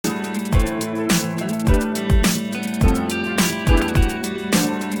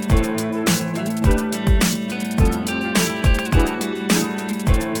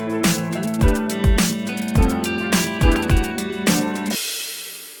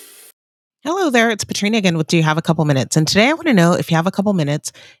Hello there, it's Patrina again with Do You Have a Couple Minutes? And today I want to know if you have a couple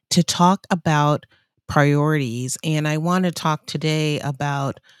minutes to talk about priorities. And I want to talk today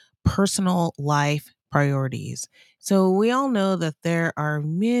about personal life priorities. So, we all know that there are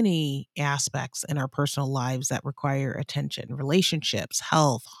many aspects in our personal lives that require attention: relationships,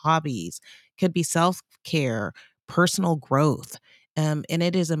 health, hobbies, could be self care, personal growth. And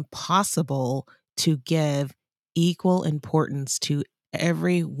it is impossible to give equal importance to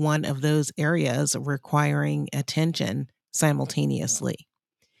every one of those areas requiring attention simultaneously.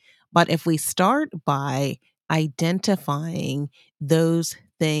 But if we start by identifying those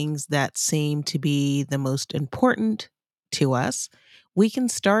things that seem to be the most important to us, we can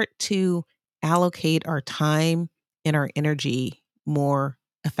start to allocate our time and our energy more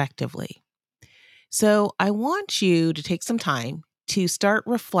effectively. So I want you to take some time to start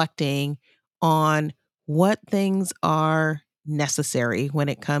reflecting on what things are necessary when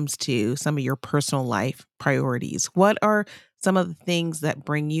it comes to some of your personal life priorities. What are some of the things that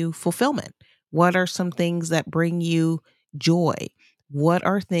bring you fulfillment? What are some things that bring you joy? What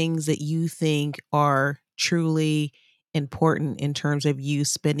are things that you think are truly important in terms of you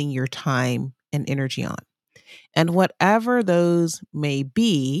spending your time and energy on? And whatever those may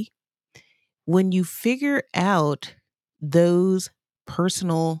be, when you figure out those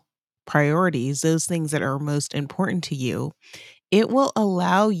personal priorities, those things that are most important to you, it will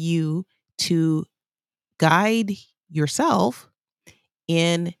allow you to guide yourself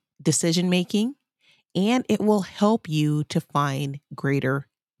in decision making, and it will help you to find greater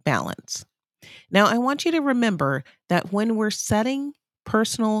balance. Now, I want you to remember that when we're setting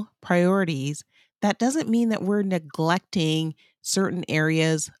personal priorities, that doesn't mean that we're neglecting certain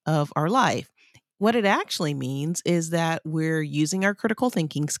areas of our life. What it actually means is that we're using our critical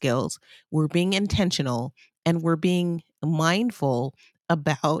thinking skills, we're being intentional, and we're being mindful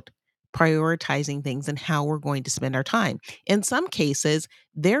about prioritizing things and how we're going to spend our time. In some cases,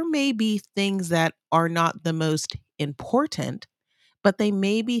 there may be things that are not the most important, but they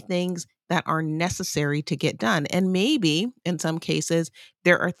may be things that are necessary to get done. And maybe in some cases,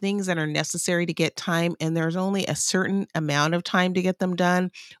 there are things that are necessary to get time, and there's only a certain amount of time to get them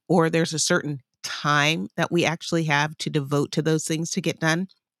done, or there's a certain time that we actually have to devote to those things to get done.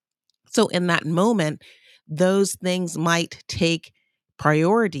 So in that moment, those things might take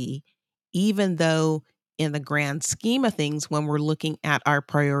priority, even though in the grand scheme of things, when we're looking at our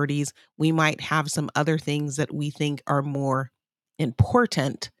priorities, we might have some other things that we think are more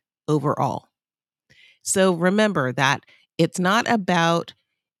important overall. So remember that it's not about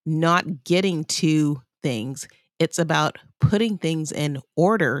not getting to things, it's about putting things in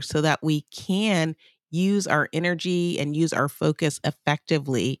order so that we can use our energy and use our focus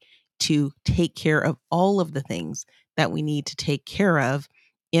effectively to take care of all of the things that we need to take care of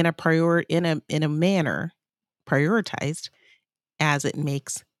in a manner prioritized as it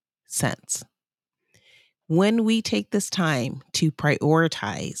makes sense. When we take this time to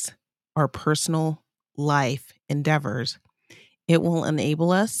prioritize our personal life endeavors, it will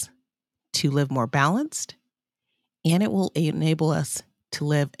enable us to live more balanced, and it will enable us to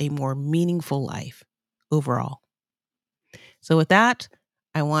live a more meaningful life overall. So, with that,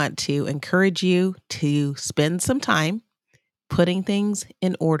 I want to encourage you to spend some time putting things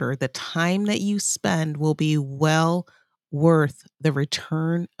in order. The time that you spend will be well worth the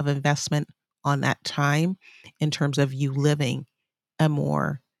return of investment on that time in terms of you living a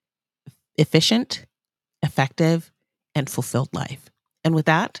more efficient, effective, and fulfilled life. And with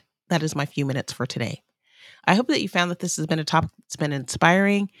that, that is my few minutes for today. I hope that you found that this has been a topic that's been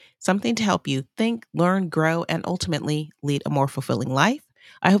inspiring, something to help you think, learn, grow, and ultimately lead a more fulfilling life.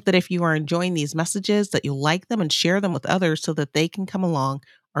 I hope that if you are enjoying these messages, that you'll like them and share them with others so that they can come along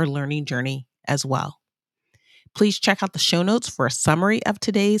our learning journey as well. Please check out the show notes for a summary of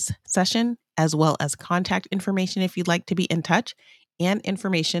today's session, as well as contact information if you'd like to be in touch, and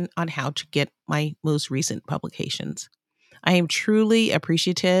information on how to get my most recent publications. I am truly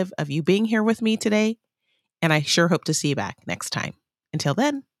appreciative of you being here with me today, and I sure hope to see you back next time. Until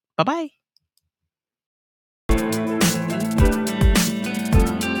then, bye bye.